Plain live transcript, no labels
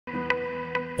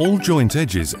All joint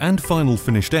edges and final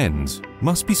finished ends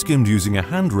must be skimmed using a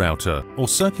hand router or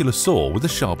circular saw with a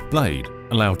sharp blade.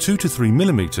 Allow 2 to 3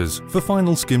 mm for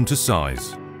final skim to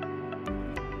size.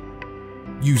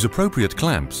 Use appropriate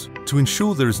clamps to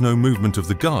ensure there is no movement of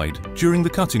the guide during the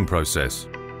cutting process.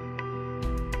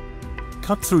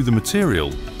 Cut through the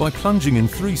material by plunging in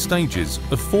 3 stages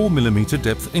of 4 mm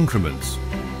depth increments.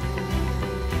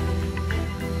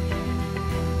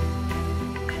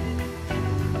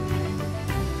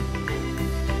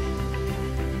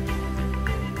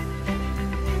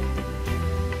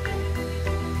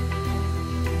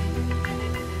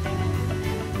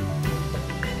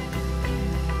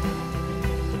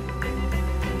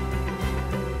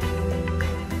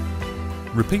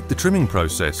 Repeat the trimming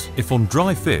process if on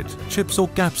dry fit, chips or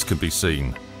gaps can be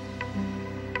seen.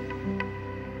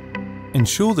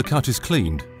 Ensure the cut is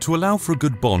cleaned to allow for a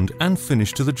good bond and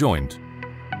finish to the joint.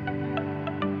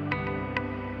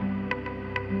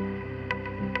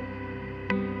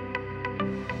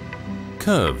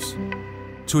 Curves.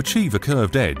 To achieve a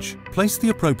curved edge, place the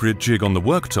appropriate jig on the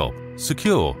worktop,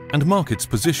 secure and mark its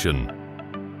position.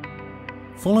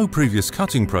 Follow previous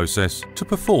cutting process to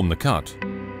perform the cut.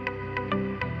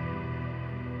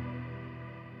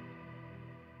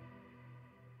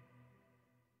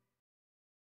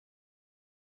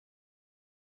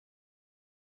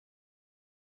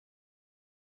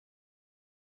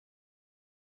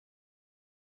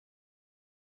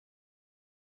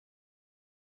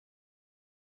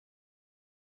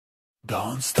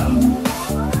 Don't stop.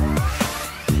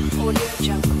 Audio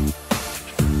Jungle.